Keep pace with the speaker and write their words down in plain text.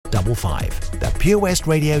555. The Pure West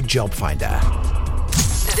Radio Job Finder.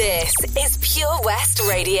 This is Pure West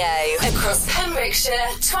Radio. Across Pembrokeshire,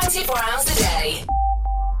 24 hours a day.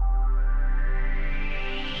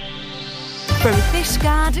 From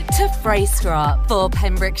Fishguard to Freystrop for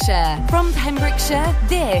Pembrokeshire. From Pembrokeshire,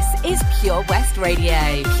 this is Pure West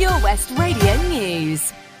Radio. Pure West Radio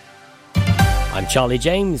News. I'm Charlie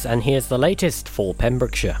James, and here's the latest for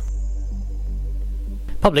Pembrokeshire.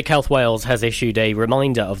 Public Health Wales has issued a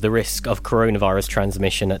reminder of the risk of coronavirus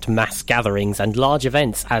transmission at mass gatherings and large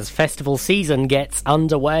events as festival season gets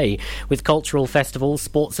underway, with cultural festivals,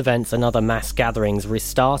 sports events and other mass gatherings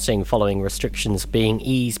restarting following restrictions being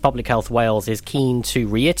eased. Public Health Wales is keen to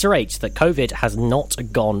reiterate that COVID has not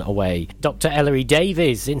gone away. Dr Ellery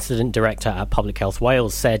Davies, Incident Director at Public Health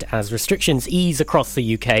Wales, said as restrictions ease across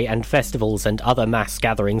the UK and festivals and other mass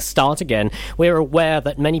gatherings start again, we're aware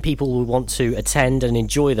that many people will want to attend and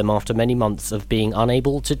enjoy them after many months of being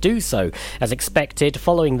unable to do so. As expected,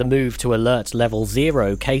 following the move to alert level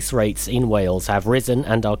 0, case rates in Wales have risen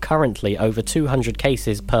and are currently over 200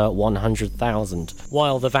 cases per 100,000.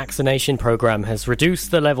 While the vaccination programme has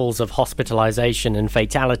reduced the levels of hospitalisation and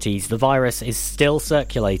fatalities, the virus is still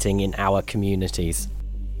circulating in our communities.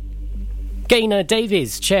 Gaynor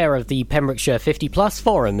Davies, chair of the Pembrokeshire 50 Plus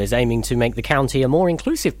Forum, is aiming to make the county a more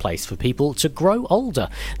inclusive place for people to grow older.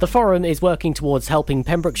 The forum is working towards helping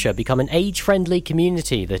Pembrokeshire become an age-friendly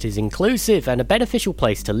community that is inclusive and a beneficial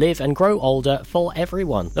place to live and grow older for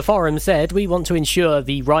everyone. The forum said, "We want to ensure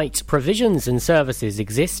the right provisions and services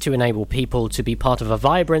exist to enable people to be part of a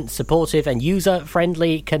vibrant, supportive and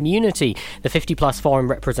user-friendly community." The 50 Plus Forum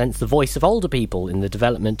represents the voice of older people in the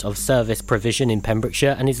development of service provision in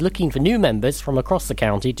Pembrokeshire and is looking for new members from across the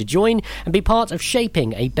county to join and be part of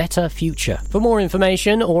shaping a better future. For more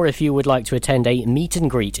information, or if you would like to attend a meet and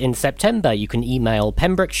greet in September, you can email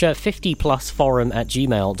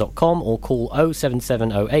pembrokeshire50plusforum@gmail.com or call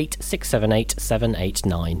 07708 678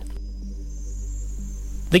 789.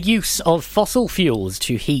 The use of fossil fuels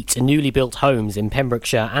to heat newly built homes in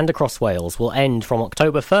Pembrokeshire and across Wales will end from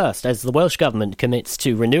October 1st as the Welsh Government commits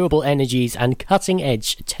to renewable energies and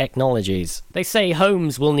cutting-edge technologies. They say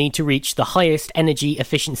homes will need to reach the highest energy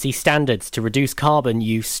efficiency standards to reduce carbon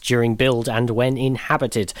use during build and when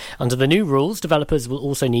inhabited. Under the new rules, developers will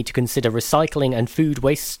also need to consider recycling and food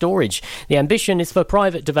waste storage. The ambition is for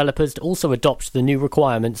private developers to also adopt the new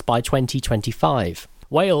requirements by 2025.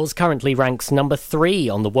 Wales currently ranks number 3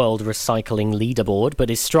 on the World Recycling Leaderboard, but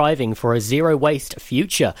is striving for a zero-waste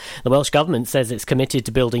future. The Welsh Government says it's committed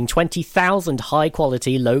to building 20,000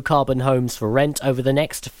 high-quality, low-carbon homes for rent over the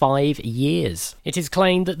next 5 years. It is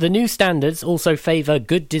claimed that the new standards also favour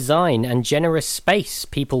good design and generous space.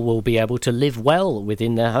 People will be able to live well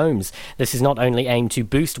within their homes. This is not only aimed to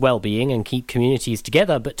boost well-being and keep communities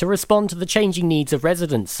together, but to respond to the changing needs of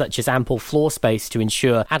residents, such as ample floor space to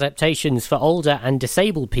ensure adaptations for older and disabled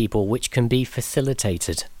people which can be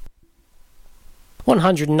facilitated.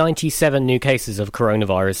 197 new cases of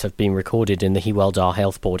coronavirus have been recorded in the Hywel Dda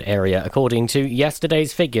Health Board area. According to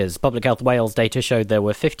yesterday's figures, Public Health Wales data showed there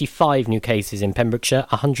were 55 new cases in Pembrokeshire,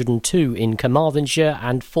 102 in Carmarthenshire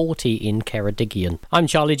and 40 in Ceredigion. I'm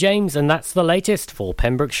Charlie James, and that's the latest for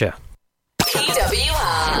Pembrokeshire.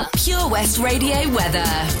 PWR, Pure West Radio weather.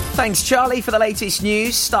 Thanks, Charlie, for the latest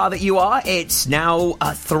news. Star that you are. It's now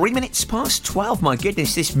 3 minutes past 12. My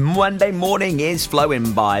goodness, this Monday morning is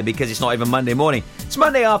flowing by because it's not even Monday morning. It's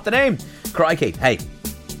Monday afternoon. Crikey. Hey,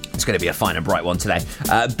 it's going to be a fine and bright one today.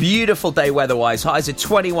 Beautiful day weather-wise. Highs are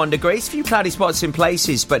 21 degrees. A few cloudy spots in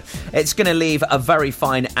places, but it's going to leave a very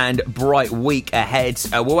fine and bright week ahead.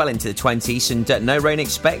 We're well into the 20s and no rain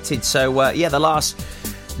expected. So, the last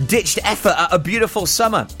ditched effort at a beautiful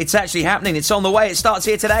summer. It's actually happening. It's on the way. It starts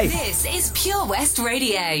here today. This is Pure West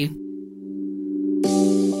Radio.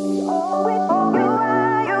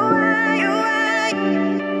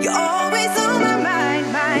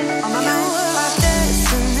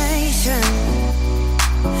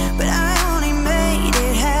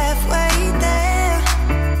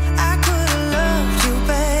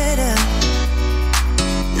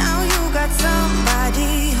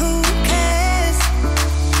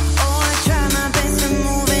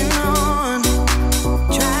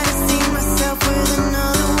 Try to see myself with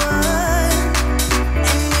another one.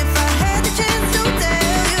 And if I had the chance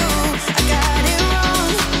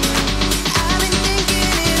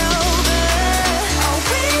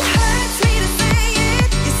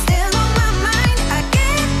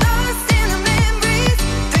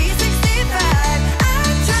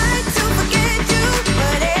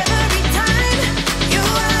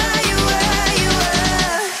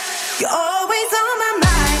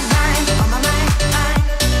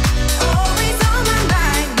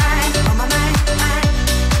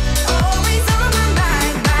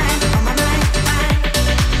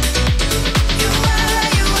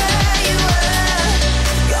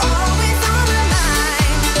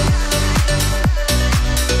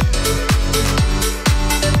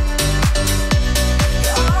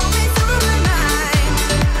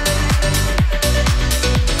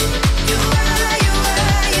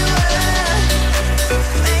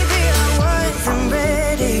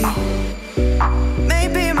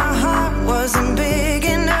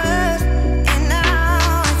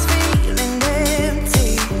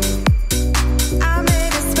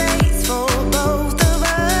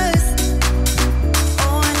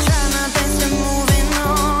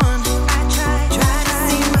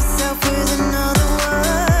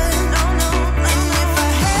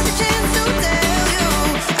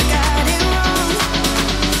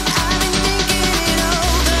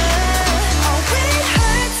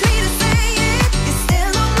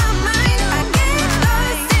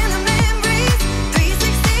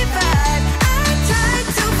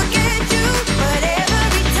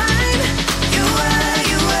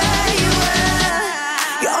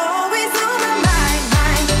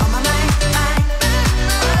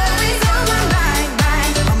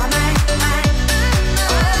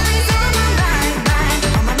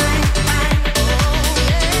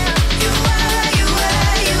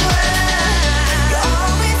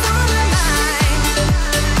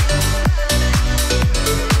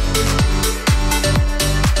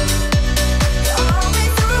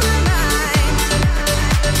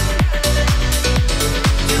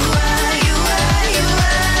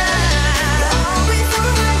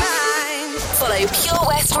Follow Pure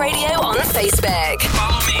West Radio on Facebook.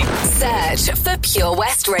 Follow me. Search for Pure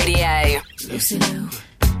West Radio. Lucy Lou,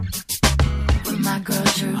 with my girl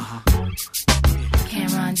Drew,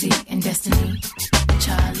 Cameron D and Destiny,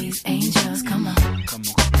 Charlie's Angels. Come on.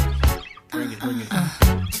 Bring it.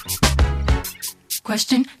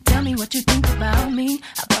 Question, tell me what you think about me.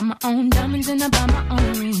 I buy my own diamonds and I buy my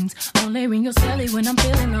own rings. Only ring your celly when I'm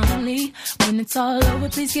feeling lonely. When it's all over,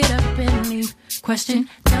 please get up and leave. Question,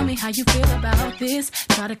 tell me how you feel about this.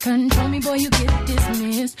 Try to control me, boy, you get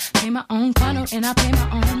dismissed. Pay my own condo and I pay my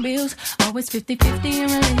own bills. Always 50-50 in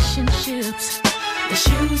relationships. The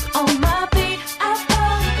shoes on my feet, I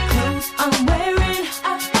bought. The clothes I'm wearing,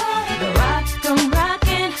 I bought. The rock I'm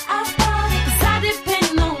rocking, I bought. 'Cause I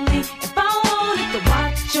depend on me. If I want it, the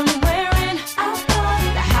watch I'm wearing, I bought.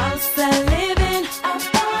 The house I live in, I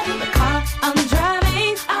bought. The car I'm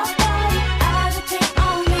driving, I bought. I depend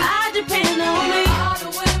on me, I depend on me. All the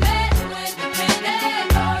women who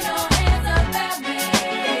independent, throw your hands up at me.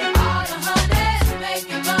 All the hunters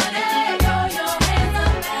making money, throw your hands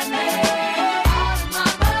up at me. All the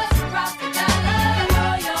mamas who rock the dollar,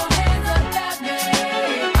 throw your hands up at me.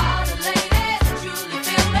 All the ladies who truly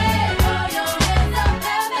feel me, throw your hands up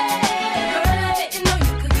at me. Girl, I didn't know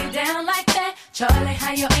you could get down like that. Charlie,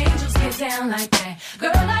 how your angels get down like that.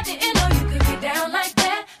 Girl, I didn't know you could get down like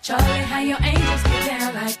that. Charlie, how your angels get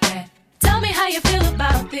down like that. Tell me how you feel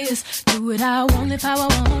about this. Do what I want, live how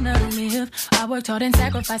I wanna live. I worked hard and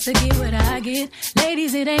sacrificed to get what I get.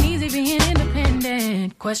 Ladies, it ain't easy being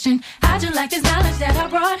independent. Question, how'd you like this knowledge that I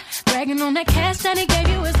brought? Bragging on that cash that he gave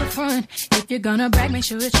you is the front. If you're gonna brag, make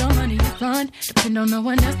sure it's your money you fund. Depend on no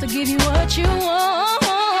one else to give you what you want.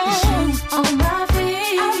 The shoes on my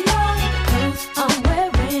feet, I bought. The clothes I'm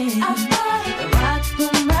wearing, I bought. The rock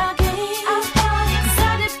I'm rocking, I bought. 'Cause I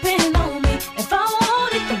depend on me. If I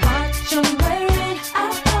want it, the watch I'm wearing, I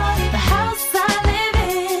bought. The house I live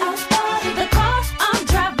in, I bought. The car I'm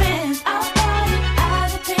driving, I bought. I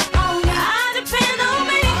depend on me, I depend on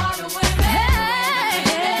me. All the women,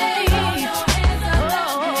 hey, throw your hands up at me.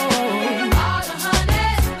 All the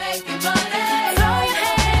hunters making money, throw your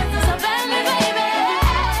hands up at me, baby.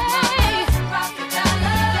 Rock the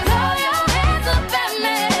dollar, throw your hands up at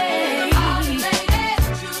me. All the ladies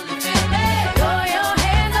who truly feel me, throw your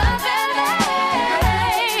hands up at me.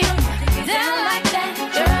 Get down like that,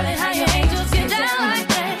 Charlie, how your angels get down like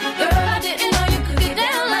that. Girl, I didn't know you could get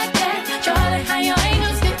down like that. Charlie, how your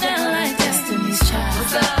angels get down like that. Destiny's Child,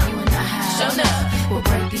 what's up? You and I have, show up. We'll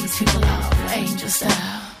break these people off, angel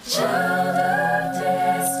style. Child of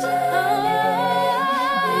destiny,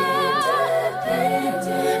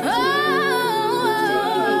 independent.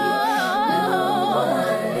 No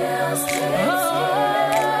one else takes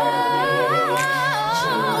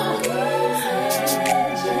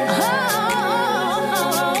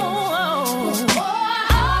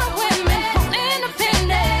all the women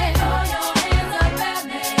independent, throw your hands up at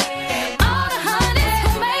me. All the hunters who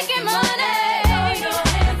making money, throw your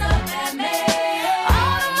hands up at me.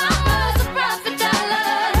 All the mamas who profit dollar,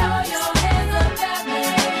 throw your hands up at me.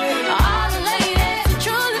 All the ladies who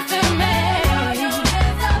truly feel me, throw your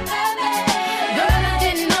hands up at me. Girl, I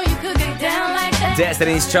didn't know you could get down like that.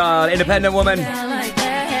 Destiny's Child, Independent Woman. Down like that.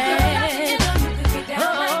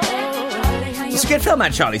 It's a good film,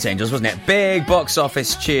 that Charlie's Angels, wasn't it? Big box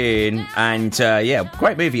office tune, and yeah,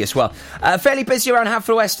 great movie as well. Fairly busy around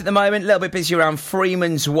Haverfordwest at the moment, a little bit busy around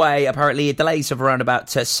Freeman's Way. Apparently, delays of around about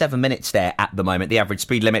 7 minutes there at the moment. The average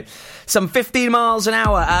speed limit, some 15 miles an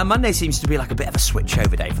hour. Monday seems to be like a bit of a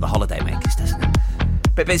switchover day for the holidaymakers, doesn't it?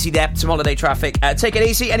 Bit busy there, some holiday traffic. Take it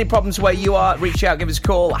easy. Any problems where you are, reach out, give us a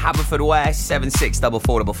call. Haverfordwest,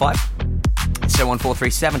 764455.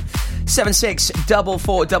 01437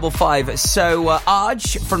 764455. So,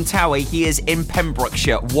 Arj from Towie, he is in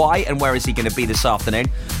Pembrokeshire. Why and where is he going to be this afternoon?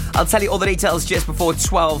 I'll tell you all the details just before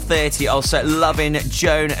 12:30. Also, loving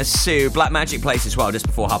Joan Sue. Black Magic Place as well, just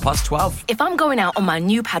before 12:30. If I'm going out on my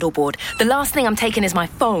new paddleboard, the last thing I'm taking is my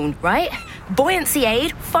phone, right? Buoyancy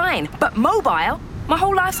aid, fine. But mobile? My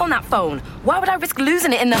whole life's on that phone. Why would I risk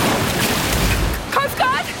losing it in the... Coast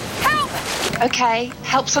Guard! Help! Okay,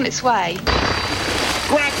 help's on its way.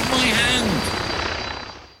 Grab my hand.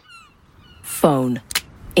 Phone.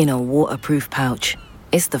 In a waterproof pouch.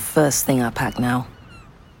 It's the first thing I pack now.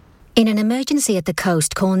 In an emergency at the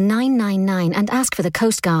coast, call 999 and ask for the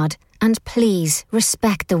Coast Guard. And please,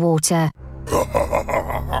 respect the water.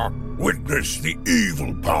 Witness the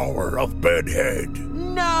evil power of Bedhead.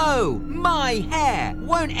 No! My hair!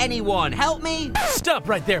 Won't anyone help me? Stop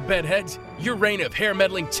right there, Bedheads. Your reign of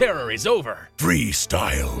hair-meddling terror is over.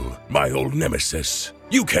 Freestyle, my old nemesis.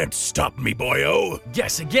 You can't stop me, boyo.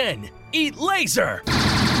 Guess again. Eat laser!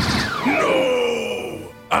 No!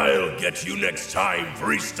 I'll get you next time,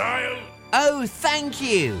 freestyle. Oh, thank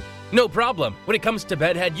you. No problem. When it comes to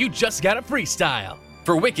bedhead, you just gotta freestyle.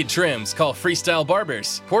 For wicked trims, call Freestyle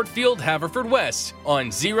Barbers, Portfield, Haverfordwest, on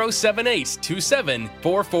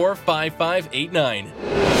 07827445589.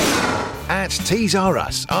 At Tees R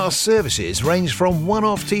Us, our services range from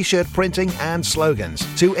one-off t-shirt printing and slogans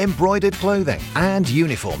to embroidered clothing and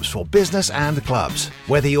uniforms for business and clubs.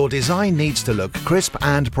 Whether your design needs to look crisp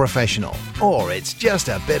and professional, or it's just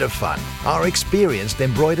a bit of fun, our experienced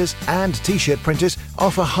embroiders and t-shirt printers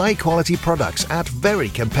offer high-quality products at very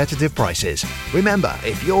competitive prices. Remember,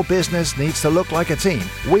 if your business needs to look like a team,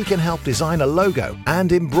 we can help design a logo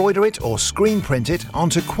and embroider it or screen print it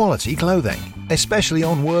onto quality clothing, especially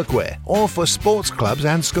on workwear or for sports clubs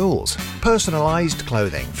and schools. Personalised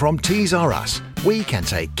clothing from Tees R Us. We can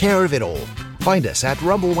take care of it all. Find us at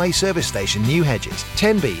Rumbleway Service Station, New Hedges,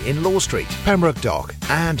 10B in Law Street, Pembroke Dock,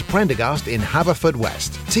 and Prendergast in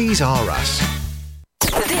Haverfordwest. Tees R Us.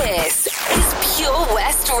 This is Pure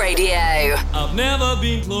West Radio. I've never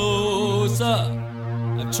been closer.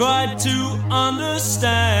 I've tried to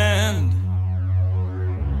understand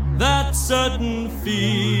that certain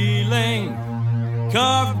feeling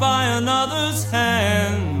carved by another's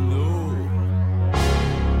hand. Oh,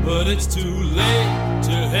 but it's too late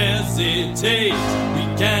to hesitate. We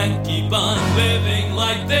can't keep on living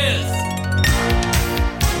like this.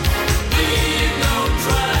 Leave no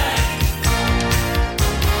track.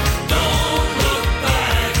 Don't look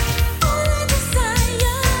back. All I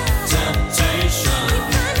desire. Temptation. We're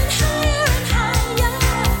climbing higher and higher.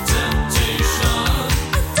 Temptation.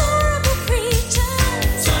 Adorable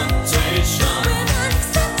creatures. Temptation. With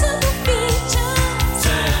unacceptable features.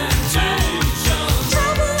 Temptation.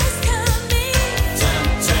 Trouble is coming.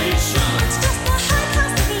 Temptation. It's just the high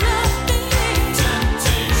cost of loving.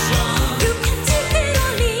 Temptation. You can take it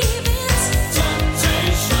or leave it.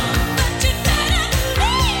 Temptation. But you better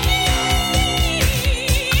believe it.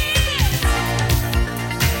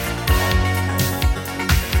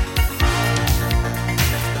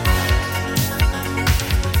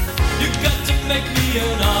 You got to make me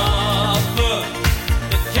an offer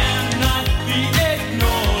that cannot be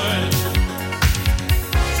ignored.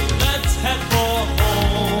 So let's head for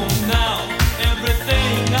home now.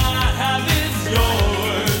 Everything I have is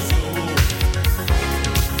yours. Oh,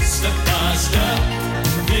 step by step,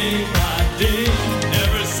 day by day,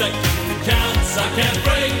 every second counts. I can't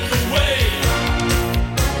break away.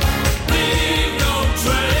 Leave no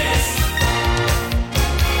trace.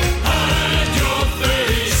 Hide your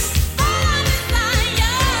face.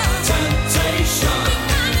 Temptation. We're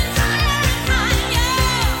climbing higher and higher.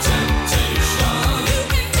 Temptation. You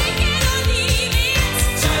can take it or leave it.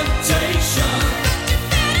 Temptation. But you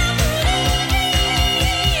better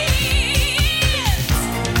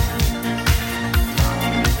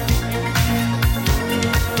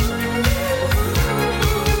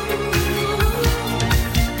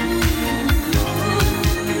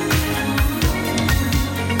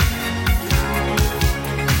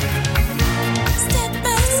step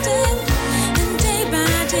by step and day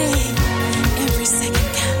by day, every second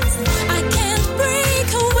counts. I can't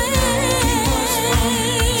break away.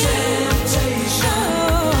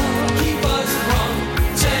 Temptation. Keep us from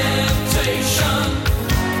temptation.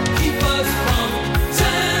 Keep us from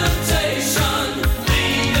temptation.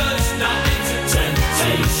 Lead us not into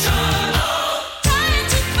temptation. Trying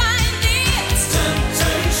to find it.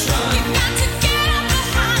 Temptation. You got to get up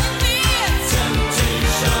behind it.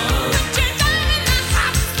 Temptation. Put your thumb in the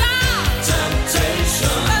hot stove.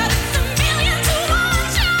 Temptation. But it's a million to one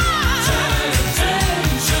shot.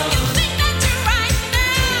 Temptation. You think that you're right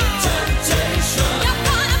now. Temptation. You're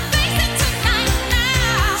gonna face it tonight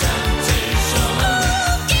now. Temptation.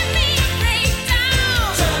 Ooh, give me a breakdown.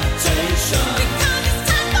 Temptation. Because it's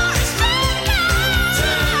time for a showdown.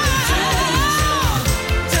 Temptation.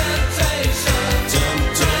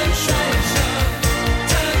 Temptation. Temptation.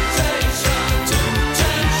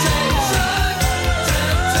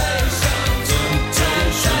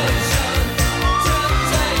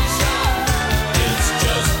 It's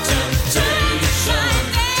just temptation.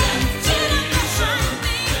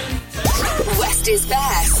 West is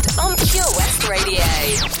best on Pure West Radio.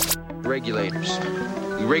 Regulators.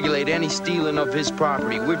 We regulate any stealing of his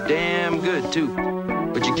property. We're damn good, too.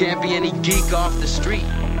 But you can't be any geek off the street.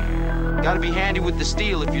 Gotta be handy with the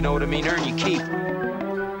steel, if you know what I mean. Earn your keep.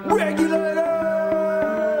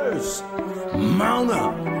 Regulators! Mount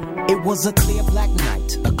up! It was a clear black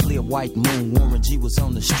night, a clear clear white moon. Warren G was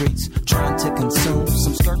on the streets trying to consume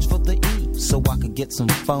some skirts for the E, so I could get some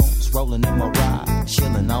phones. Rolling in my ride,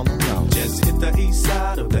 chilling all alone. Just hit the east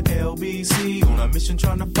side of the LBC on a mission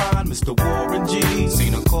trying to find Mr. Warren G.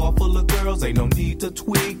 Seen a car full of girls, ain't no need to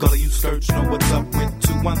tweak. All of you search know what's up with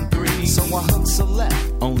 213. So I hooked a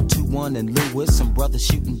left on 21 and Lewis. Some brothers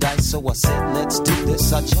shooting dice, so I said, let's do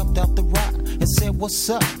this. I jumped out the ride and said, what's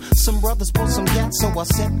up? Some brothers pulled some gas, so I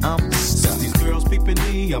said, I'm stuck. These girls peeping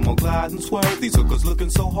me, I'm gonna glide and swerve. These hookers looking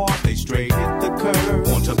so hard, they straight hit the curve.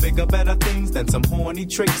 Want to bigger, better things than some horny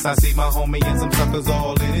tricks. I see my homie and some suckers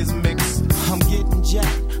all in his mix. I'm getting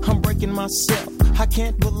jacked, I'm breaking myself. I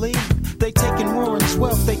can't believe they taking Warren's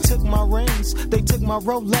wealth. They took my rings, they took my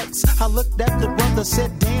Rolex. I looked at the brother,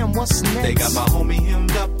 said, damn, what's next? They got my homie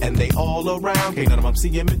hemmed up and they all around. Can't none of them see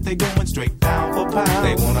him if they going straight down for pound.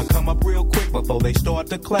 They wanna come up real quick before they start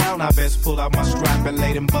to clown. I best pull out my strap and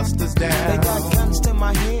lay them busters down. They got guns to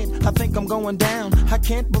my head, I think I'm going down. I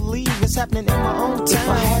can't believe it's happening in my own town. If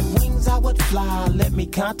I had wings, I would fly, let me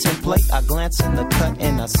contemplate. I glance in the cut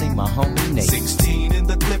and I see my homie Nate. 16 in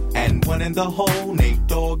the clip and 1 in the hole. Nate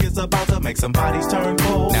Dogg is about to make some bodies turn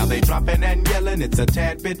cold. Now they dropping and yelling, it's a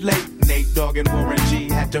tad bit late. Nate Dogg and Warren G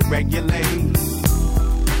had to regulate.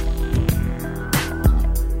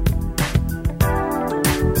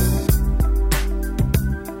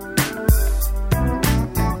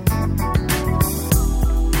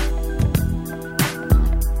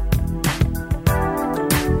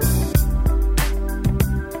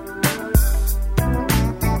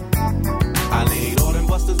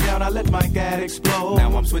 Explode.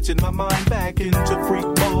 Now I'm switching my mind back into freak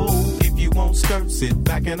mode. If you won't skirt, sit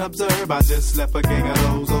back and observe. I just left a gang of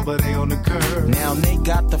those over there on the curb. Now they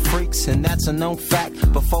got the freaks and that's a known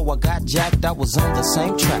fact. Before I got jacked, I was on the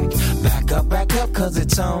same track. Back up, cause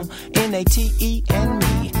it's on N-A-T-E and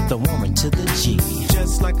me, the Warren to the G.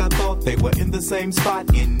 Just like I thought, they were in the same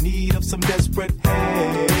spot, in need of some desperate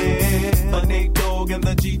help. But Nate Dogg and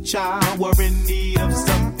the G-Child were in need of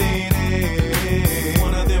something else.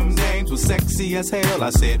 One of them dames was sexy as hell. I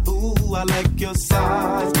said, ooh, I like your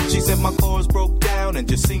size. She said my chords broke down and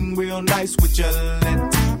just sing real nice. Would you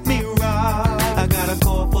let me ride? I got a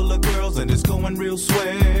car full of girls and it's going real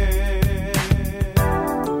swell.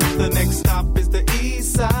 The next stop is the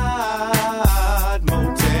East Side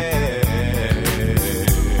Motel.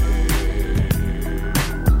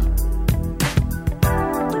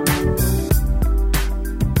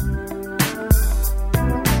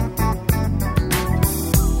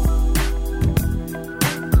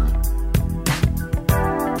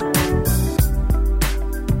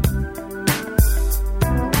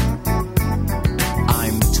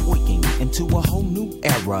 To a whole new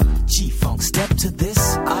era. G-Funk, step to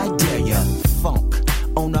this, I dare ya. Funk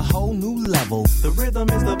on a whole new level. The rhythm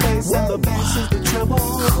is the bass and the bass is the treble.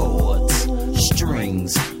 Chords,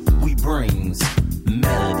 strings, we brings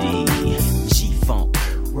melody. G-Funk,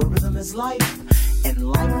 where rhythm is life and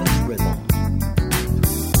life is rhythm.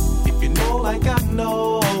 If you know like I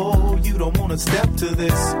know, you don't wanna step to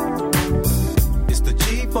this. It's the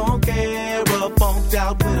G-Funk era, funked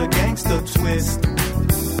out with a gangster twist.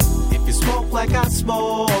 Smoke like I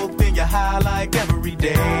smoke, then you're high like every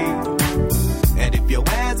day. And if your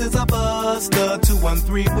ass is a buster,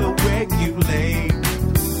 213 will regulate.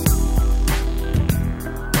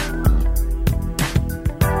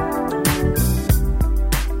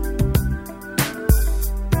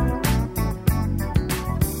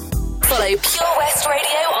 Follow Pure West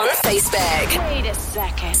Radio on Facebook. Wait a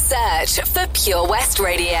second. Search for Pure West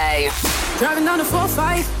Radio. Driving down the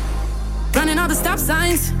 4-5, running all the stop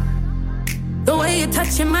signs. The way you're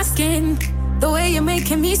touching my skin, the way you're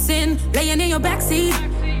making me sin, laying in your backseat.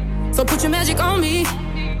 So put your magic on me.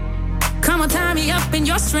 Come on, tie me up in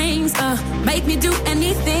your strings. Make me do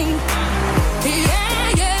anything.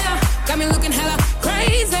 Yeah, yeah. Got me looking hella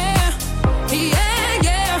crazy. Yeah,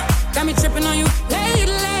 yeah. Got me tripping on you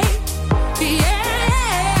lately.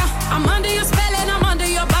 Yeah. I'm under your spell and I'm under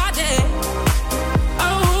your body.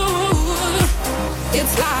 Oh,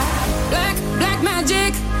 it's like black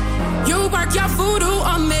magic. You work your voodoo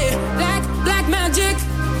on me, black magic.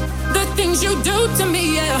 The things you do to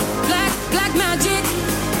me, yeah, black magic.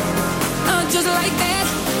 Just like that,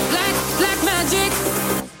 black magic.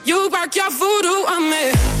 You work your voodoo on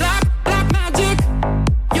me, black magic.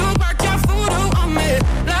 You work your voodoo on me,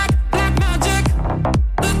 black magic.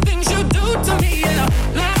 The things you do to me, yeah,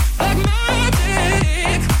 black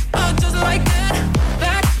magic. Just like that,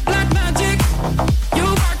 black magic. You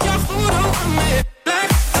work your voodoo on me.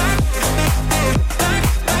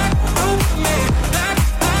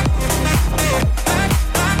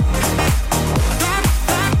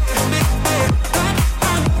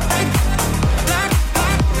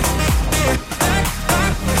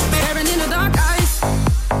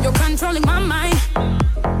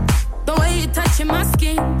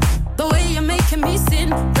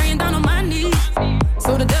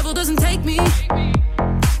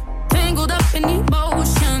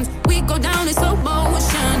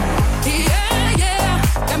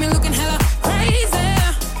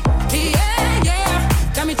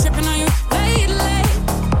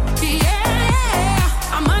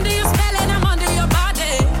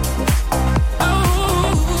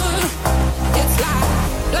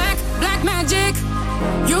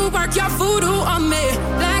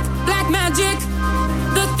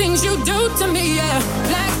 you do to me, yeah.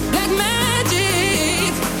 Black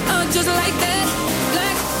magic, just like that.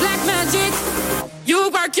 Black magic. You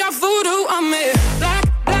work your voodoo on me. Black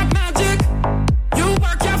magic. You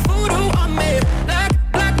work your voodoo on me.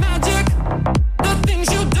 Black magic. The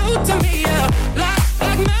things you do to me, yeah.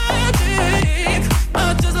 Black magic,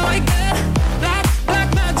 just like that.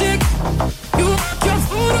 Black magic. You work your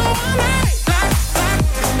voodoo on me.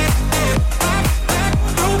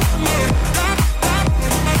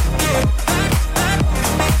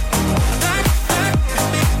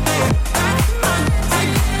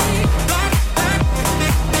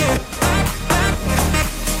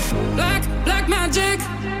 Black magic.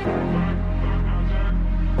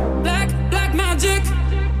 Black magic.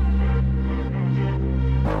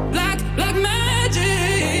 Black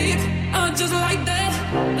magic. Just like that.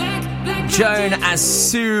 Black Joan as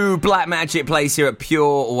Sue, Black Magic plays here at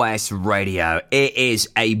Pure West Radio. It is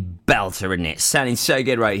a belter, isn't it? Sounding so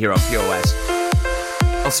good right here on Pure West.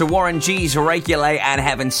 Also, Warren G's Regulate and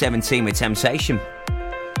Heaven 17 with Temptation.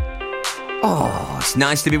 Oh, it's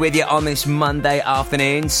nice to be with you on this Monday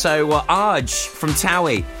afternoon. So, Arj from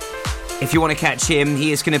Towie, if you want to catch him,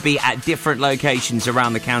 he is going to be at different locations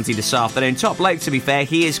around the county this afternoon. Top bloke, to be fair,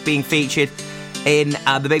 he is being featured in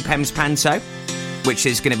the Big Pems Panto, which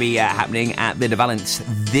is going to be happening at the De Valence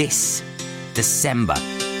this December.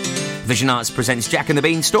 Vision Arts presents Jack and the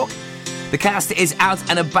Beanstalk. The cast is out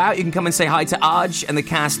and about. You can come and say hi to Arj and the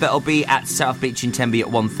cast that'll be at South Beach in Tenby at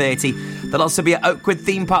 1:30. They'll also be at Oakwood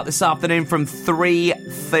Theme Park this afternoon from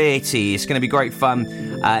 3:30. It's going to be great fun.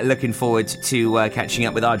 Looking forward to catching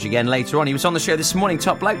up with Arj again later on. He was on the show this morning,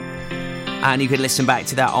 top bloke. And you can listen back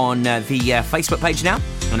to that on the Facebook page now.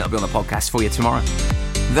 And it'll be on the podcast for you tomorrow.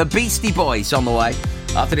 The Beastie Boys on the way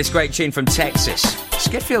after this great tune from Texas. It's a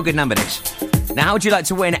good feel-good number, this. Now, how would you like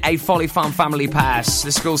to win a Folly Farm Family Pass?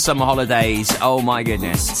 The school summer holidays. Oh, my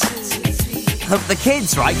goodness. The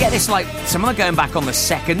kids, right, get this, like, some are going back on the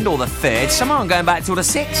 2nd or the 3rd. Some aren't going back till the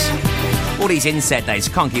 6th. All these inset days,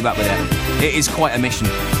 can't keep up with it. It is quite a mission.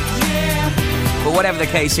 But whatever the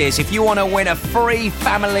case is, if you want to win a free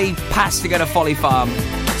family pass to go to Folly Farm,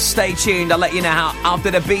 stay tuned. I'll let you know how after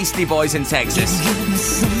the Beastie Boys in Texas. You give me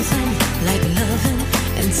something like loving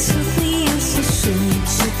and took me in so soon. You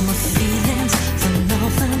took my feelings for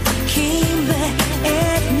nothing. Came back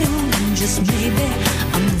at noon and just maybe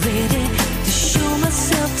I'm ready to show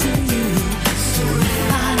myself to you. So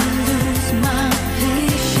if I lose my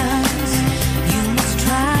patience, you must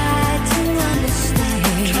try to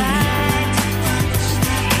understand.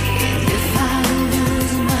 If I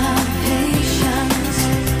lose my patience,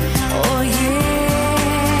 oh yeah,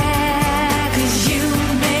 'cause you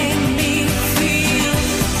make me feel,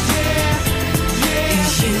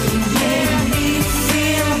 you make me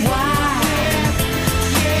feel wild.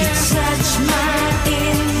 You touch my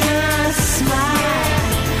inner smile.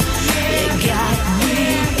 You got me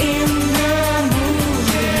in the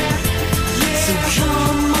mood. So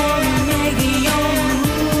come on, make your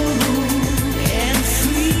move and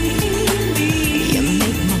free me. You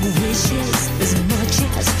make my wishes as much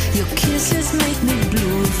as your kisses make me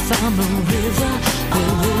blue. If I'm a river,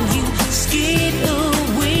 where will you skate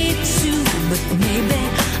away to? But maybe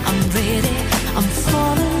I'm ready, I'm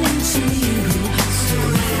falling into you. So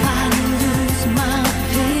if I lose my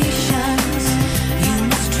patience, you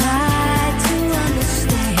must try to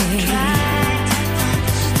understand.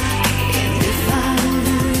 If I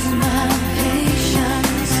lose my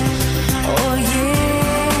patience, oh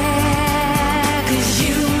yeah, 'cause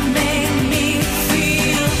you make me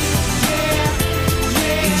feel,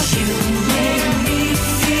 you make me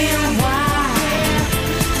feel wild.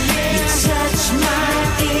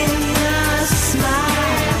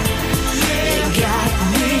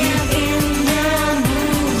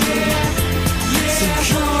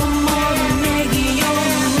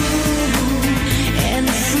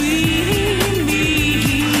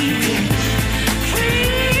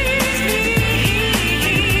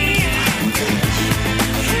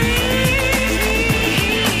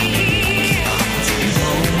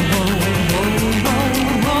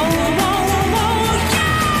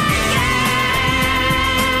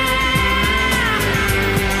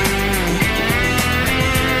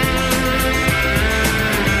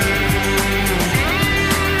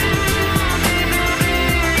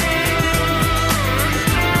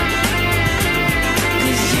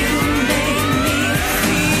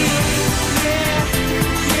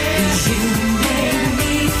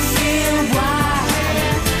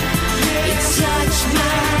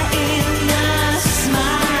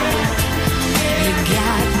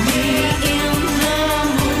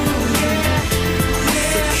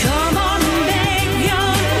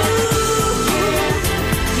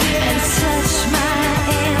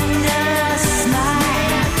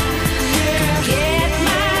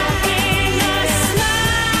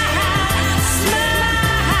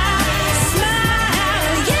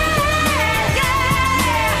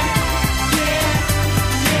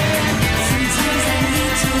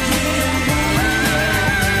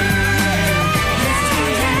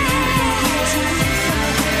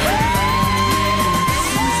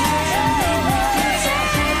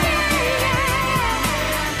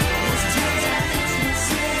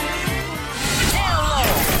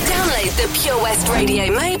 the Pure West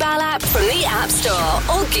Radio mobile app from the App Store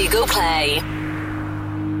or Google Play.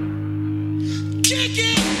 Kick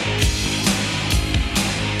it!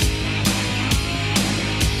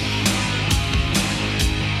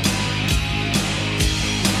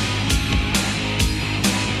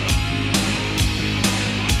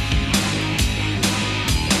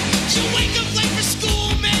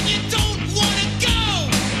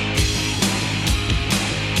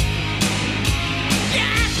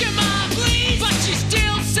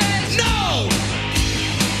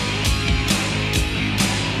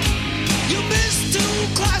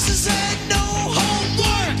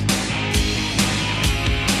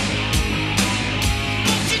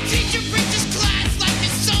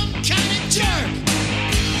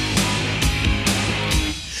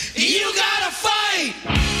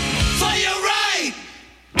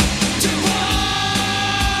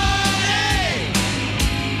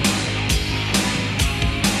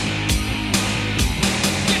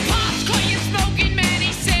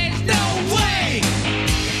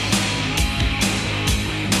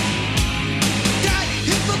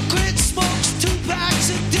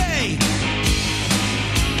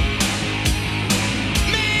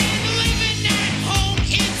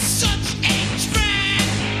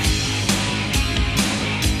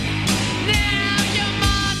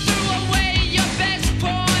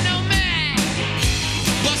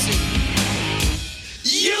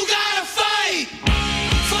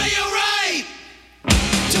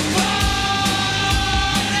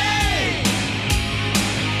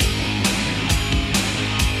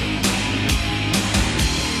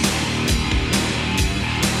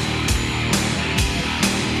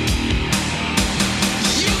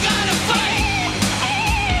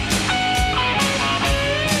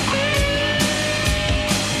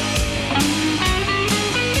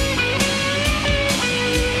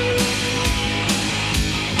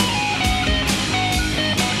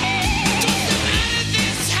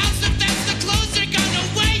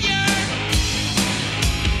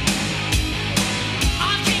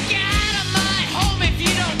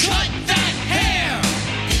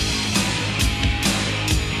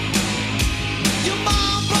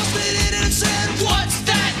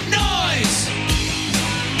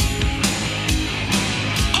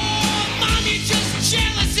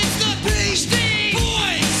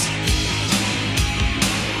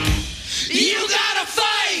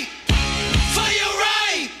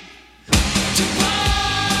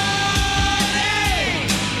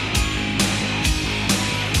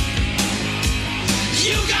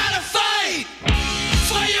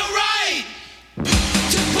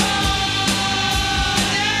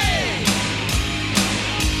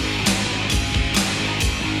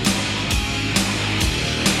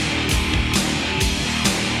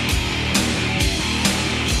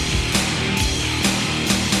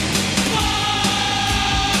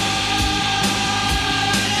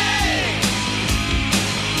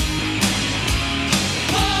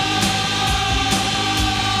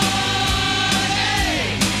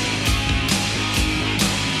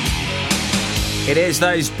 It is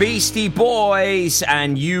those Beastie Boys,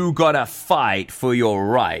 and you gotta fight for your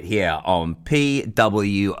right here on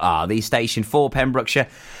PWR, the station for Pembrokeshire.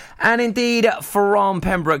 And indeed, from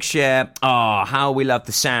Pembrokeshire, how we love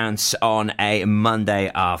the sounds on a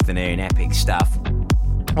Monday afternoon. Epic stuff.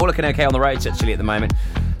 All looking okay on the roads, actually, at the moment.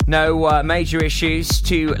 No major issues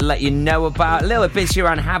to let you know about. A little bit busy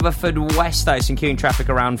around Haverfordwest, though. Some queuing traffic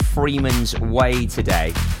around Freeman's Way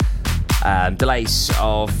today. Delays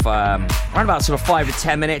of around about sort of 5 to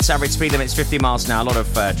 10 minutes. Average speed limit's 50 miles an hour. A lot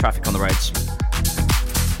of traffic on the roads.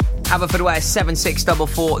 Haverfordwest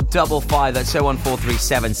 764455. That's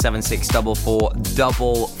 01437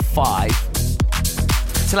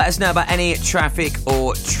 764455. To let us know about any traffic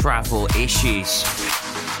or travel issues.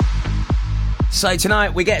 So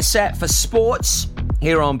tonight we get set for sports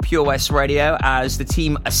here on Pure West Radio as the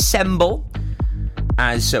team assemble.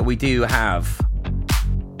 As we do have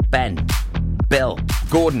Ben, Bill,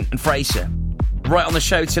 Gordon and Fraser right on the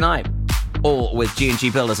show tonight, all with G&G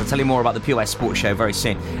Builders. I'll tell you more about the Pure West Sports Show very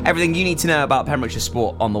soon. Everything you need to know about Pembrokeshire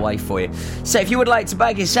Sport on the way for you. So if you would like to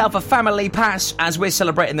bag yourself a family pass as we're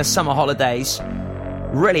celebrating the summer holidays,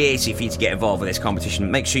 really easy for you to get involved with this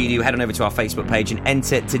competition. Make sure you do head on over to our Facebook page and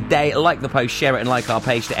enter today. Like the post, share it and like our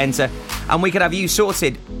page to enter, and we could have you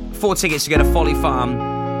sorted 4 tickets to go to Folly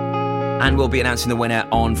Farm. And we'll be announcing the winner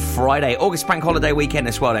on Friday. August bank holiday weekend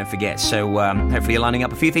as well, don't forget. So hopefully you're lining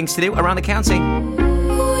up a few things to do around the county.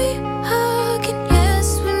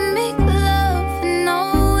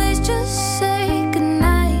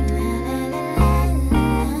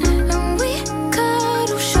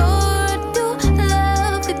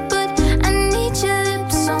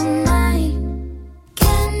 Night.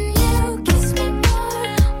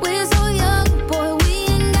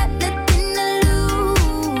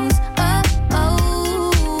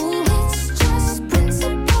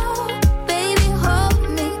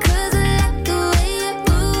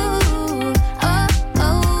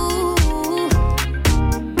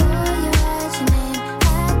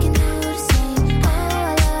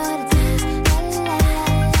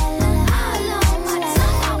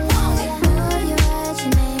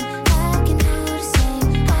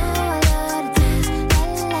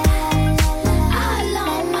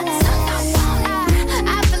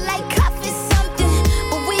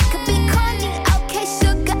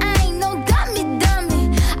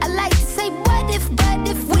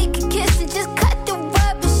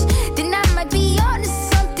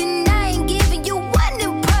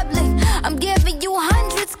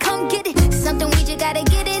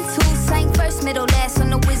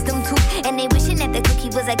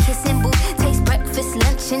 was a kissing booth. Taste breakfast,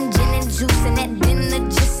 lunch, and gin and juice. And at dinner,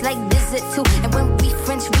 just like dessert too. And when we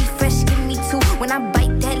French refresh, give me two. When I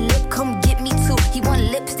bite that lip, come get me two. He want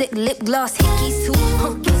lipstick, lip gloss, hickeys too.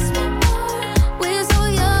 Kiss me more. We're so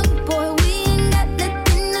young, boy, we ain't got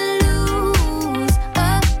nothing to lose.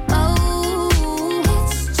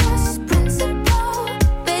 It's just principle.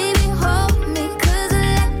 Baby, hold me, 'cause I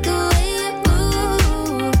like the way you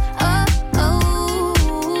move.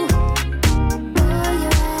 Boy, you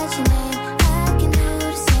write your name, I can do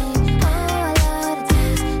the same. Oh, I love the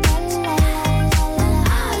taste. La la la la la.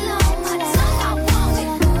 All on my tongue, I want it.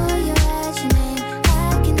 Boy, you write your name,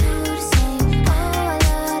 I can do the same. Oh, I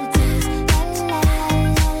love the taste. La la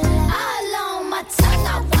la la. All on my tongue,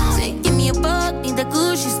 I want it. Give me a buck, need the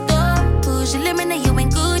Gucci stuff. Push your limit, now you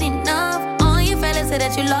ain't good enough. All your fellas say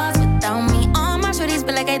that you lost without me. All my shorties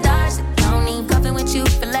feel like I dodged the county. Coughing with you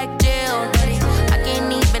feel like jail, buddy. I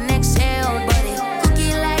can't even exhale, buddy.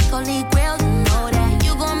 Cookie like holy grail, you know that.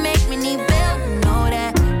 You gon' make me need bail, you know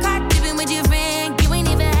that. Caught dipping with your friend, you ain't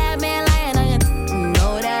even had man lying on you, you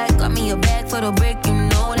know that. Got me a bag for the brick, you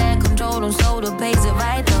know that. Control them, so the pays it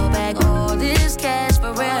right though back. All this cash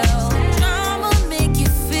for real. Drama make you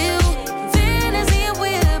feel fantasy and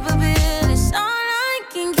whip a bill. It's all I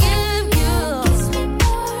can give you. Kiss me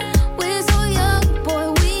more. We're so young, boy,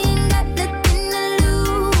 we ain't got nothing to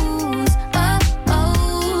lose.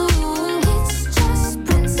 It's just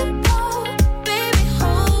principle. Baby,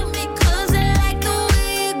 hold me, 'cause I like the way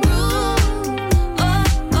you groove.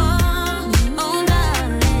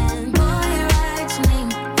 Darling, boy, you write your name,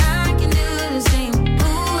 I can do the same.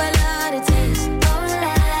 Ooh, I love the taste. Oh,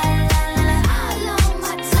 la la la la. All on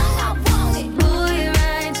my tongue, I want it. Boy, you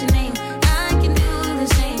write your name, I can do the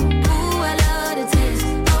same. Ooh, I love the taste.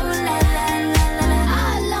 Oh, la la la la.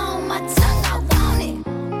 All on my tongue, I want it.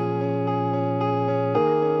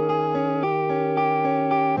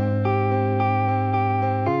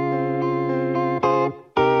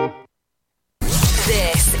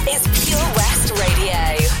 This is Pure West Radio.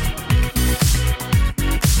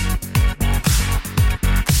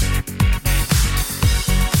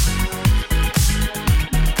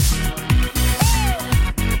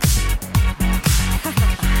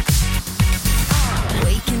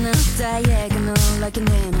 Waking up diagonal like an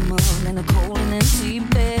animal in a cold and empty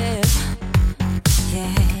bed.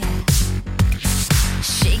 Yeah.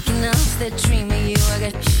 Shaking off that dream of you. I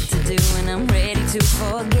got shit to do and I'm ready to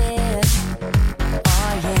forget.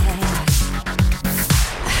 Oh yeah.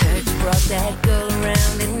 I heard you brought that girl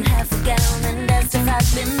around in half a gown and asked if I'd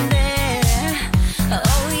been there.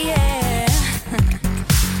 Oh yeah.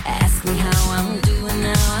 Ask me how I'm doing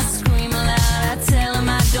now. I scream aloud. I tell him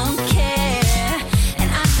I don't care. And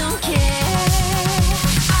I don't care.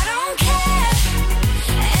 I don't care.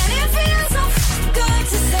 And it feels so good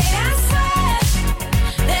to say I swear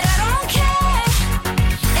that I don't care.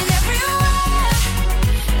 And everywhere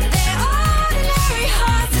they're ordinary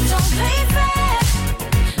hearts that don't play fair.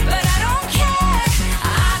 But I don't care.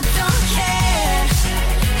 I don't care.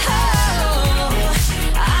 Oh,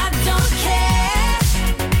 I don't care.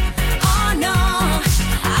 Oh no,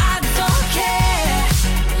 I don't care.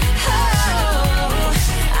 Oh,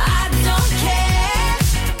 I don't care.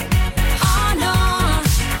 Oh no.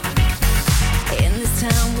 In this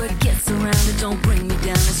town where it gets around, it don't bring me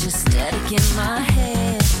down. It's just static in my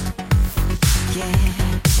head. Yeah.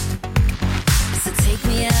 So take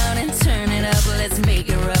me out and turn it up. Let's make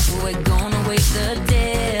it rough. We're gonna wake the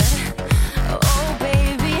dead. Oh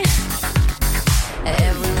baby.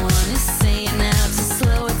 Everyone is saying now to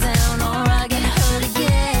slow it down or I'll get hurt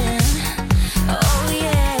again. Oh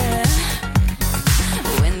yeah.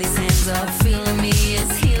 When these hands are feeling me,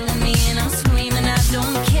 it's healing me and I'm screaming I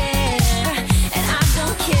don't care. And I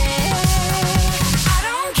don't care. I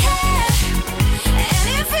don't care. And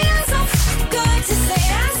it feels so good to say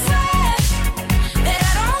I swear that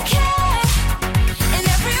I don't care. And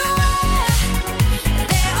everywhere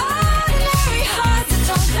they're ordinary hearts that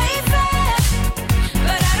don't play fair.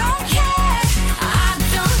 But I don't care. I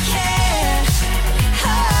don't care.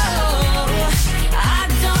 Oh, I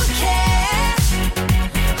don't care.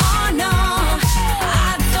 Oh no,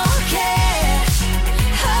 I don't care.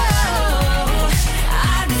 Oh,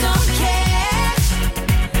 I don't care.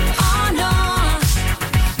 Oh no.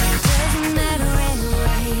 Doesn't matter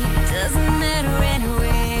anyway. Doesn't matter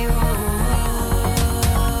anyway.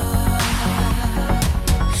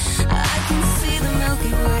 I can see the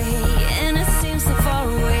Milky Way and it seems so far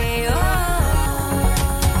away.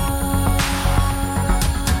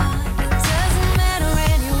 It doesn't matter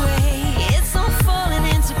anyway. It's all falling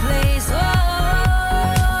into place.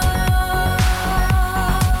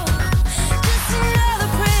 Just another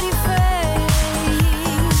pretty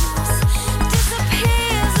face.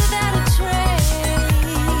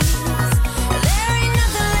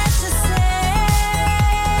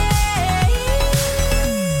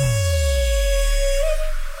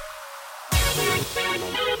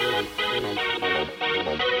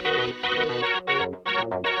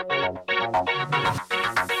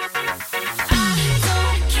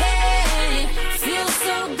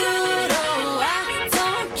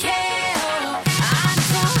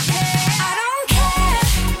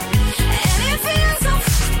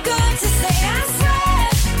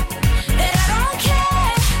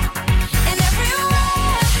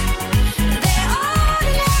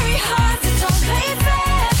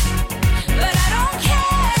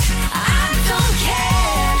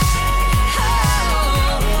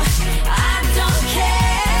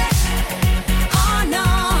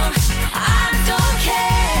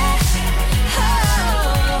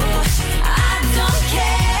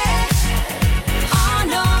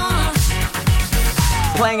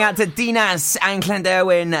 playing out to Dinas and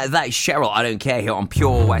Clenderwin. That is Cheryl, I Don't Care, here on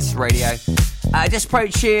Pure West Radio. Just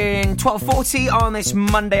approaching 12:40 on this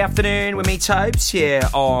Monday afternoon with me, Tobes, here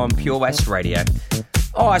on Pure West Radio.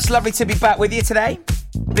 Oh, it's lovely to be back with you today.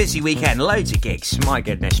 Busy weekend, loads of gigs. My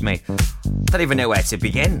goodness me. Don't even know where to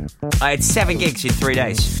begin. I had 7 gigs in 3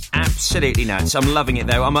 days. Absolutely nuts. I'm loving it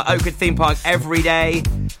though. I'm at Oakwood Theme Park every day,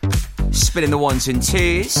 spinning the 1s and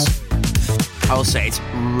 2s. I'll say it's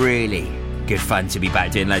really good fun to be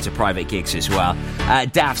back doing loads of private gigs as well.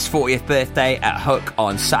 Daft's 40th birthday at Hook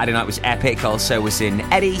on Saturday night was epic. Also was in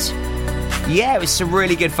Eddie's. Yeah, it was a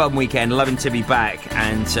really good fun weekend. Loving to be back.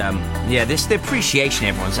 And the appreciation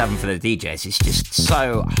everyone's having for the DJs is just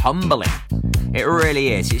so humbling. It really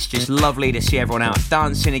is. It's just lovely to see everyone out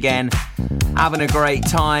dancing again, having a great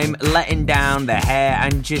time, letting down their hair,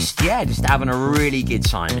 and just having a really good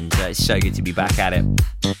time. And it's so good to be back at it.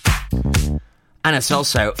 And it's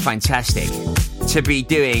also fantastic to be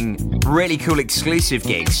doing really cool exclusive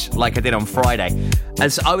gigs like I did on Friday,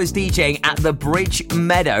 as I was DJing at the Bridge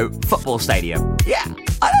Meadow Football Stadium. Yeah,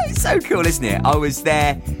 I know, it's so cool, isn't it? I was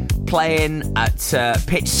there playing at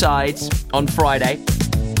pitch sides on Friday.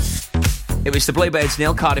 It was the Bluebirds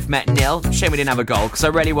 0, Cardiff Met 0. Shame we didn't have a goal, because I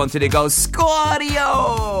really wanted to go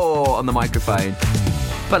Squadio on the microphone.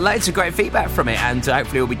 But loads of great feedback from it, and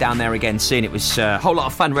hopefully we'll be down there again soon. It was a whole lot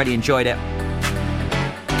of fun, really enjoyed it.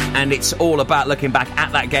 And it's all about looking back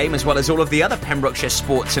at that game, as well as all of the other Pembrokeshire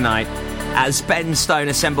sport tonight, as Ben Stone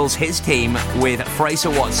assembles his team with Fraser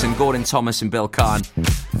Watson, Gordon Thomas and Bill Kahn.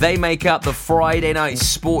 They make up the Friday night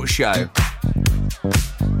sports show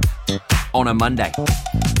on a Monday.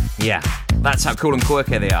 Yeah, that's how cool and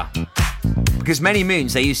quirky they are. Because many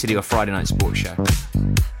moons they used to do a Friday night sports show.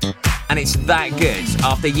 And it's that good.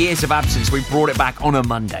 After years of absence, we brought it back on a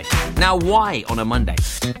Monday. Now, why on a Monday?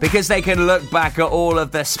 Because they can look back at all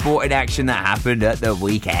of the sporting action that happened at the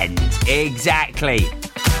weekend. Exactly.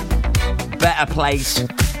 Better place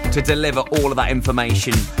to deliver all of that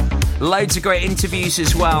information. Loads of great interviews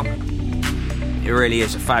as well. It really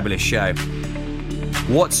is a fabulous show.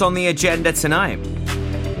 What's on the agenda tonight?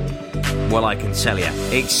 Well, I can tell you.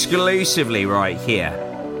 Exclusively right here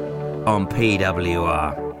on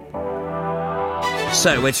PWR.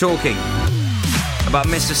 So, we're talking about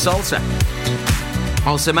Mr. Salter.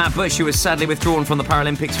 Also, Matt Bush, who was sadly withdrawn from the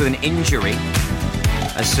Paralympics with an injury,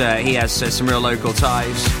 as he has some real local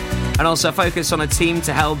ties. And also focus on a team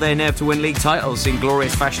to hold their nerve to win league titles in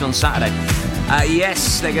glorious fashion on Saturday.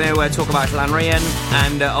 Yes, they're going to talk about Llanrhian,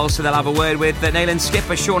 and also they'll have a word with the Neyland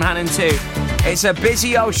skipper, Sean Hannon, too. It's a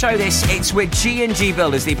busy old show, this. It's with G&G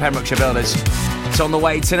Builders, the Pembrokeshire Builders. It's on the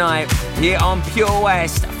way tonight, here on Pure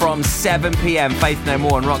West from 7 p.m. Faith No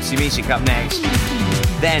More and Roxy Music up next.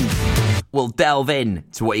 Then we'll delve in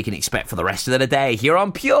to what you can expect for the rest of the day here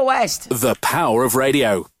on Pure West. The power of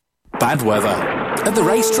radio. Bad weather. At the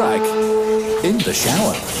racetrack. In the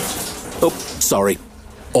shower. Oh, sorry.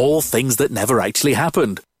 All things that never actually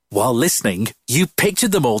happened. While listening, you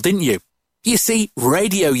pictured them all, didn't you? You see,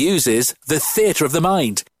 radio uses the theatre of the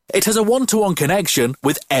mind. It has a one-to-one connection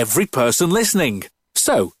with every person listening.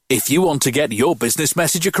 So, if you want to get your business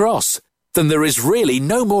message across, then there is really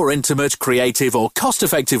no more intimate, creative or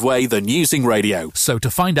cost-effective way than using radio. So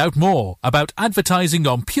to find out more about advertising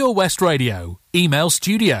on Pure West Radio, email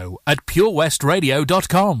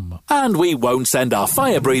studio@purewestradio.com. And we won't send our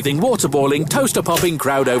fire-breathing, water-boiling, toaster-popping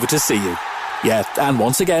crowd over to see you. Yeah, and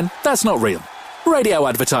once again, that's not real. Radio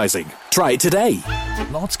advertising. Try it today.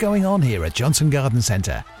 Lots going on here at Johnson Garden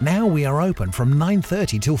Centre. Now we are open from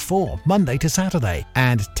 9:30 till 4, Monday to Saturday,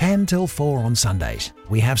 and 10 till 4 on Sundays.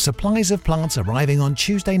 We have supplies of plants arriving on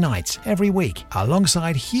Tuesday nights every week,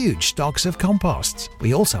 alongside huge stocks of composts.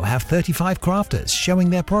 We also have 35 crafters showing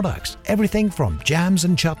their products, everything from jams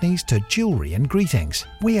and chutneys to jewellery and greetings.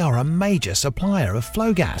 We are a major supplier of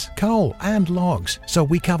flow gas, coal and logs, so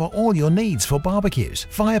we cover all your needs for barbecues,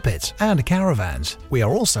 fire pits and caravans. We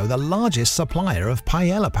are also the largest supplier of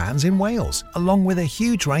paella pans in Wales, along with a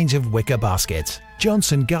huge range of wicker baskets.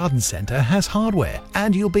 Johnson Garden Centre has hardware,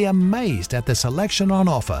 and you'll be amazed at the selection on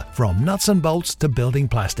offer, from nuts and bolts to building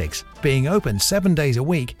plastics. Being open 7 days a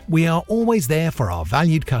week, we are always there for our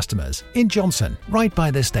valued customers. In Johnson, right by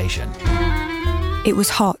the station. It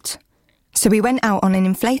was hot, so we went out on an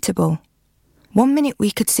inflatable. 1 minute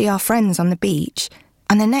we could see our friends on the beach,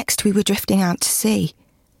 and the next we were drifting out to sea.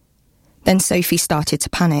 Then Sophie started to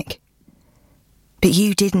panic. But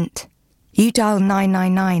you didn't. You dialed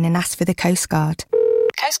 999 and asked for the Coast Guard.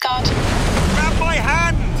 Coast Guard. Grab my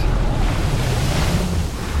hand!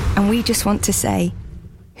 And we just want to say,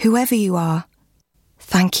 whoever you are,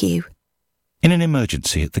 thank you. In an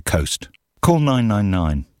emergency at the coast, call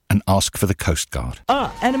 999 and ask for the Coast Guard.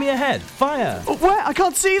 Ah, enemy ahead. Fire. Oh, where? I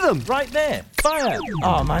can't see them. Right there. Fire.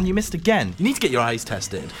 Oh, man, you missed again. You need to get your eyes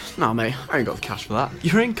tested. Nah, mate, I ain't got the cash for that.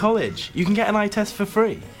 You're in college. You can get an eye test for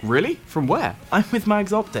free. Really? From where? I'm with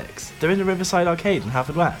Mags Optics. They're in the Riverside Arcade in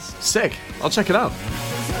Haverfordwest. Sick. I'll check it out.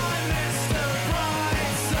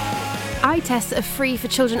 Eye tests are free for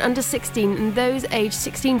children under 16 and those aged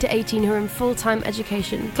 16 to 18 who are in full-time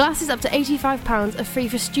education. Glasses up to £85 are free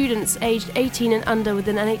for students aged 18 and under with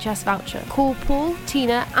an NHS voucher. Call Paul,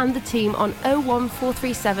 Tina and the team on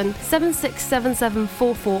 01437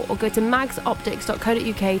 767744 or go to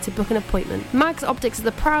magsoptics.co.uk to book an appointment. Mags Optics are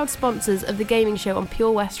the proud sponsors of the gaming show on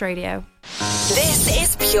Pure West Radio. This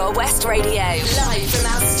is Pure West Radio, live from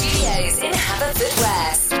our studios in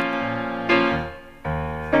Haverfordwest.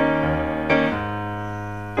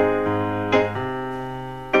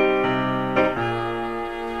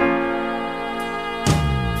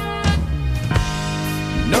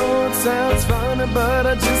 Sounds funny, but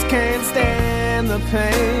I just can't stand the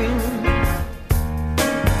pain.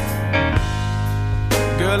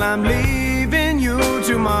 Girl, I'm leaving you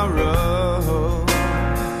tomorrow.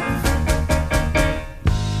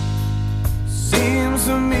 Seems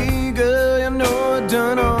to me, girl, you know I've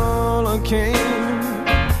done all I can.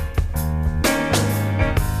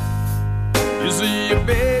 You see your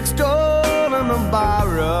big stole and a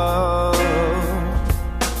borrow.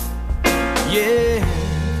 Yeah.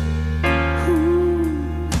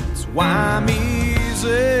 Why I'm easy.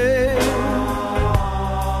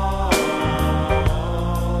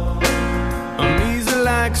 I'm easy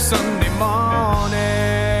like Sunday morning.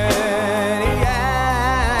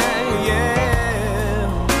 Yeah, yeah.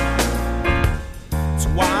 That's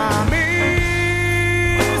why I'm easy.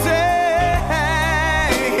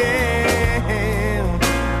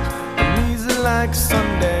 I'm easy like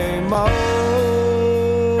Sunday morning.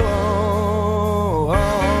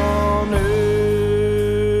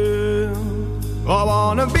 I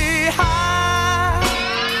wanna be high,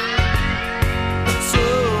 so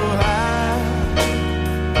high.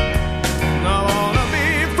 I wanna be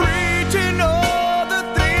free to know the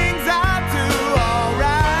things I do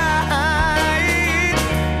alright.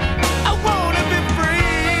 I wanna be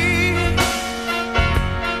free,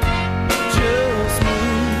 just me.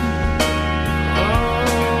 Oh,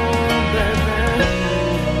 baby.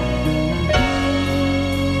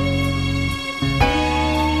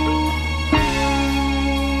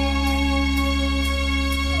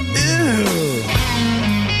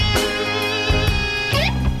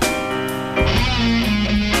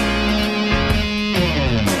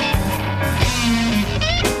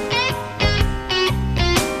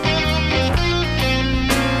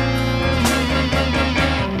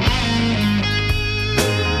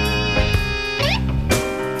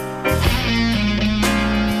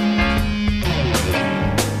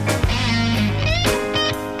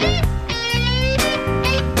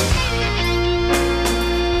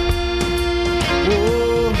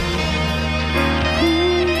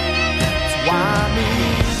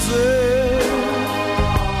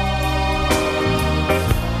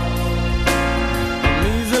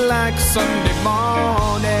 Sunday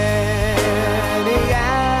morning,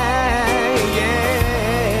 yeah, yeah.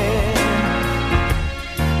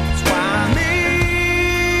 That's why I'm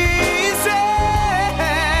easy.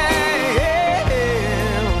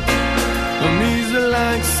 I'm easy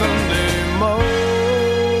like Sunday morning.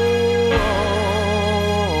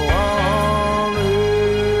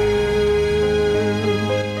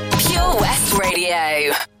 Pure West Radio.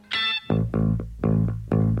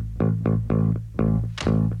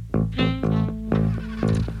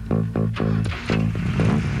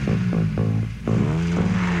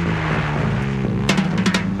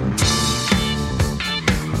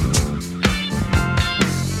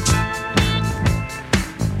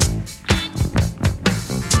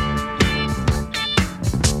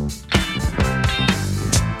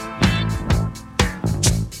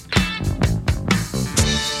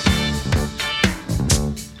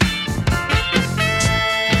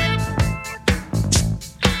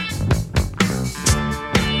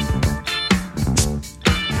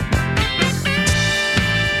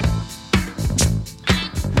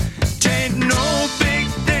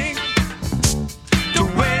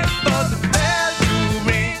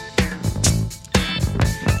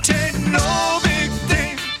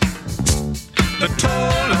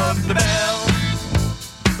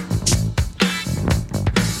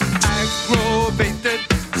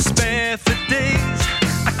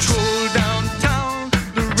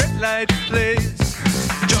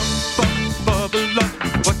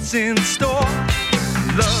 In store.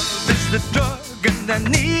 Love is the drug and I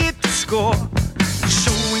need to score.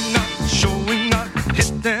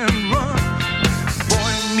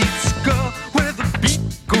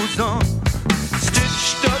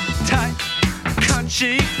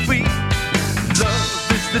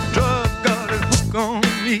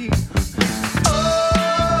 me.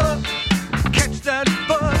 Oh, catch that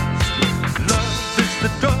buzz. Love is the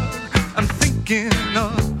drug I'm thinking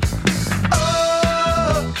of.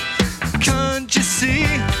 Oh, can't you see?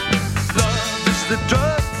 Love is the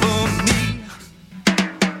drug for me.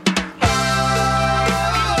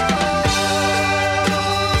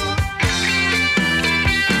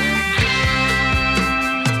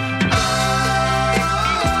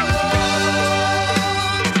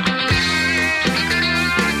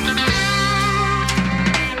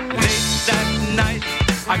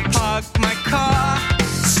 I park my car,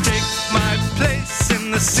 stake my place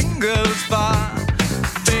in the singles bar.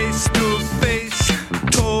 Face to face,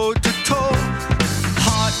 toe to toe,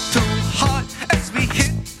 heart to heart as we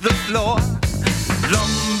hit the floor.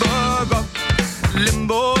 Lumber up,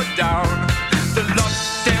 limbo down, the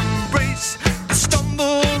locked embrace, the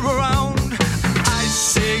stumble around. I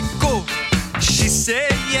say go, she say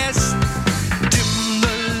yes. Dim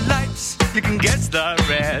the lights, you can guess the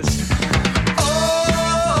rest.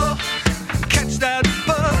 That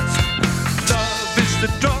buzz, love is the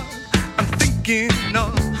drug I'm thinking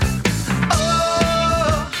of.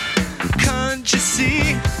 Oh, can't you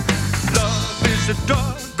see? Love is the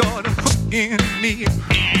drug got a hook in me.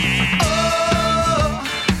 Oh,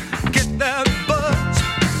 get that buzz,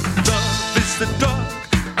 love is the drug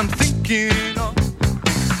I'm thinking of.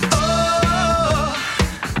 Oh,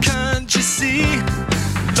 can't you see?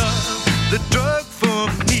 Love, the drug for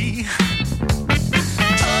me.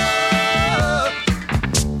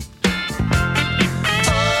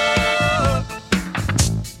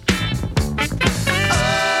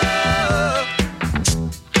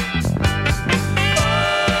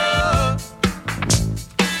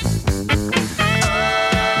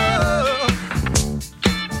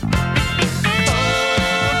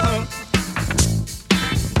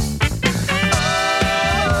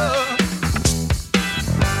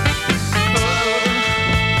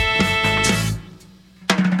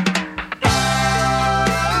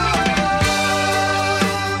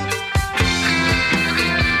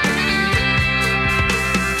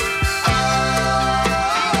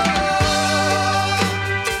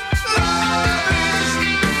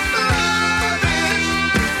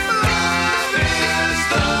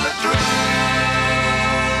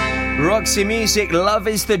 Roxy Music, Love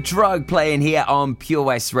is the Drug, playing here on Pure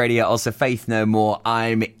West Radio. Also, Faith No More,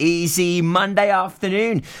 I'm Easy. Monday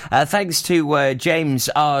afternoon. Thanks to James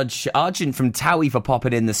Argent from Towie for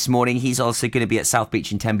popping in this morning. He's also going to be at South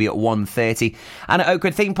Beach in Tenby at 1:30. And at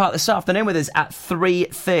Oakwood Theme Park this afternoon with us at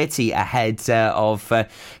 3:30 ahead of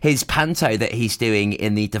his panto that he's doing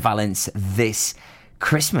in the De Valence this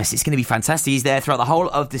Christmas. It's going to be fantastic. He's there throughout the whole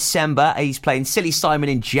of December. He's playing Silly Simon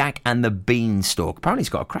in Jack and the Beanstalk. Apparently he's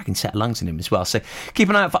got a cracking set of lungs in him as well. So keep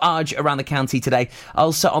an eye out for Arj around the county today.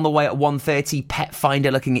 Also on the way at 1:30, Pet Finder,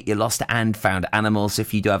 looking at your lost and found animals.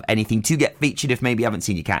 If you do have anything to get featured, if maybe you haven't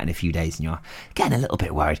seen your cat in a few days and you're getting a little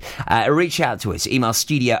bit worried, reach out to us. Email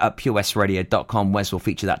studio@purewestradio.com. Wes will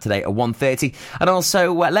feature that today at 1:30. And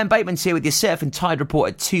also Len Bateman's here with your Surf and Tide report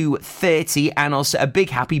at 2:30. And also a big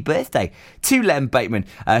happy birthday to Len Bateman,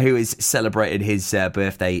 who is celebrating his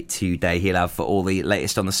birthday today. He'll have all the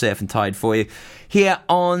latest on the Surf and Tide for you here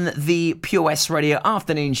on the Pure West Radio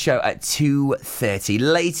afternoon show at 2:30.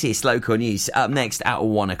 Latest local news up next at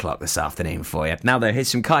 1 o'clock this afternoon for you. Now though, here's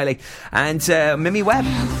some Kylie and Mimi Webb.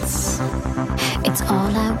 It's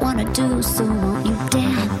all I wanna do, so won't you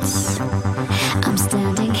dance? I'm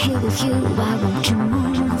standing here with you, why won't you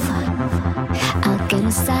move? I'll get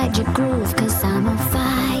inside your groove, 'cause I'm on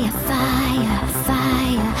fire, fire,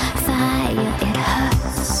 fire, fire. It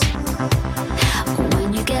hurts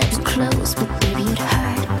when you get too close, but baby it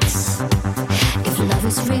hurts. If love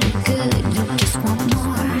is really good, you just want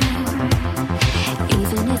more.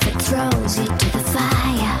 Even if it throws you to the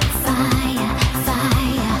fire, fire,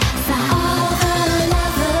 fire, fire. All the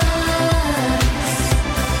lovers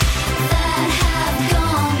that have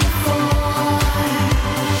gone before,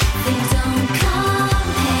 they don't compare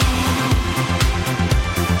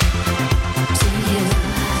to you.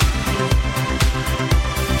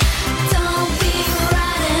 Don't be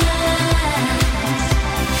running,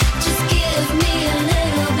 just give me a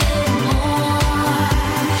little bit more.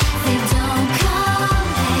 They don't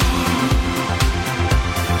compare.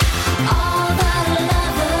 All the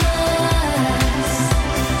lovers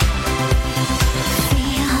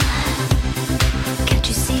feel. Can't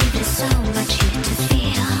you see there's so much here to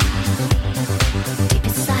feel? Deep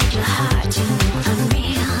inside your heart, you know I'm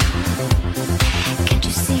real. Can't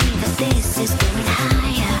you see that this is going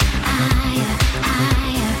higher, higher,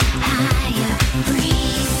 higher, higher?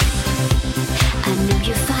 Breathe. I know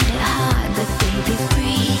you find it hard, but baby,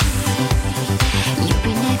 breathe. You'll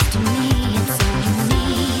be next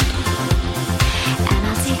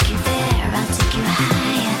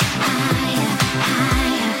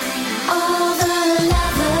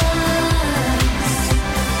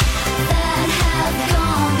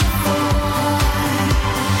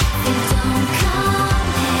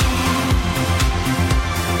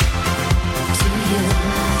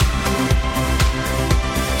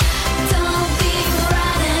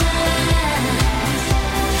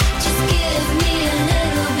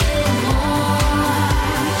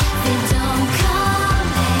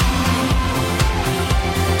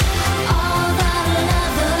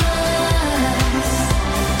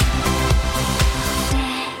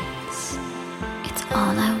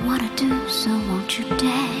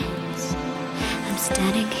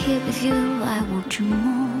with you, I want to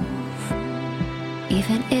move.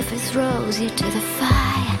 Even if it throws you to the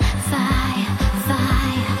fire, fire,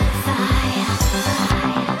 fire, fire, fire.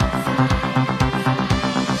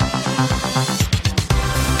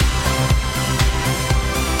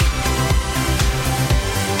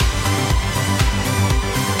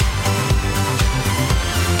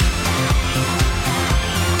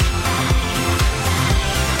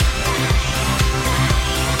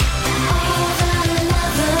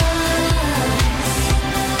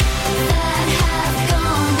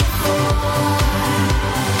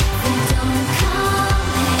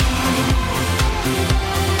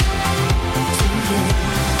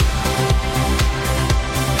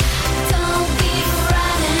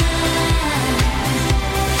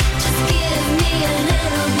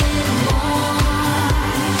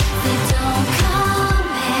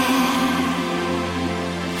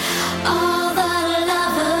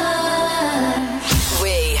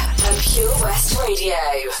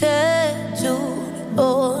 Tattooed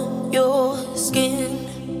on your skin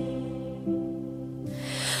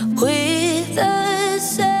with a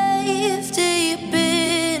safety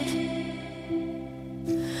pin.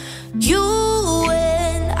 You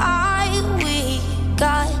and I, we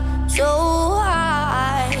got so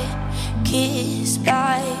high, kissed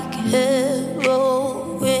like heroin.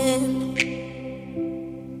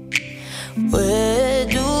 Where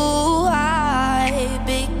do I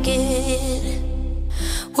begin?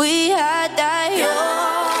 We had that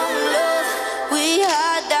young love, we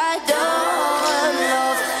had that dumb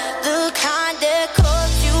love. The kind that cut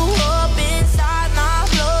you up inside my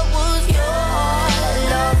blood was your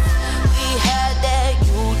love. We had that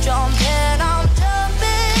you jump and I'm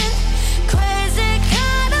jumping, crazy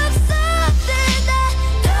kind of something, that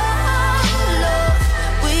dumb love.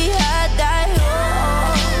 We had that young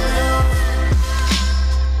love,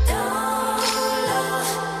 dumb love,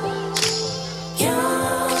 young.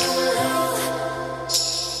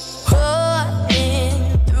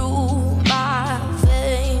 Running through my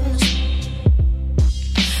veins,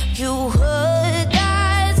 you heard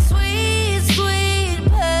that sweet, sweet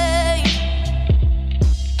pain.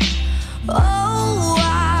 Oh,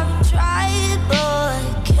 I've tried but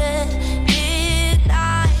can't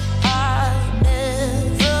deny I've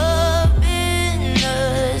never been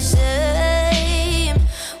the same.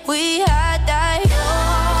 We had that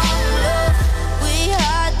young love, we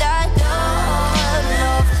had that dumb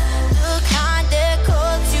love. The kind that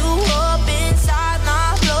cuts you up inside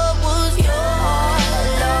my blood was your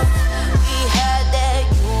love. We had that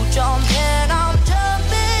you jump and I'm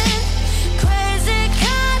jumping, crazy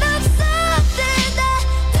kind of something, that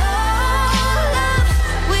dumb love.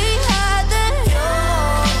 We had that young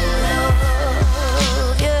love,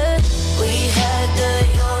 yeah. We had the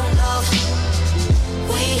young love,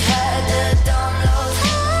 we had the dumb love.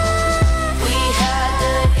 We had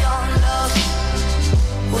the young love,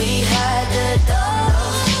 we had the dumb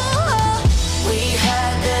love. We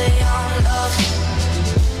had the young love,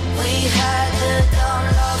 we had the dumb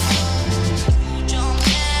love. You jump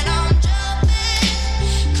and I'm jumping,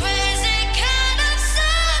 crazy kind of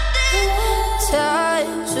something.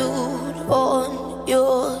 Tattooed on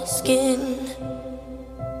your skin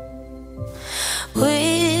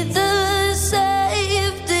with the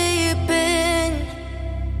safety pin.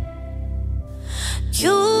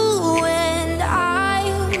 You and I,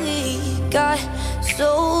 we got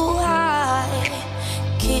so high,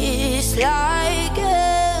 kissed like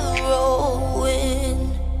heroin.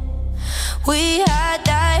 We had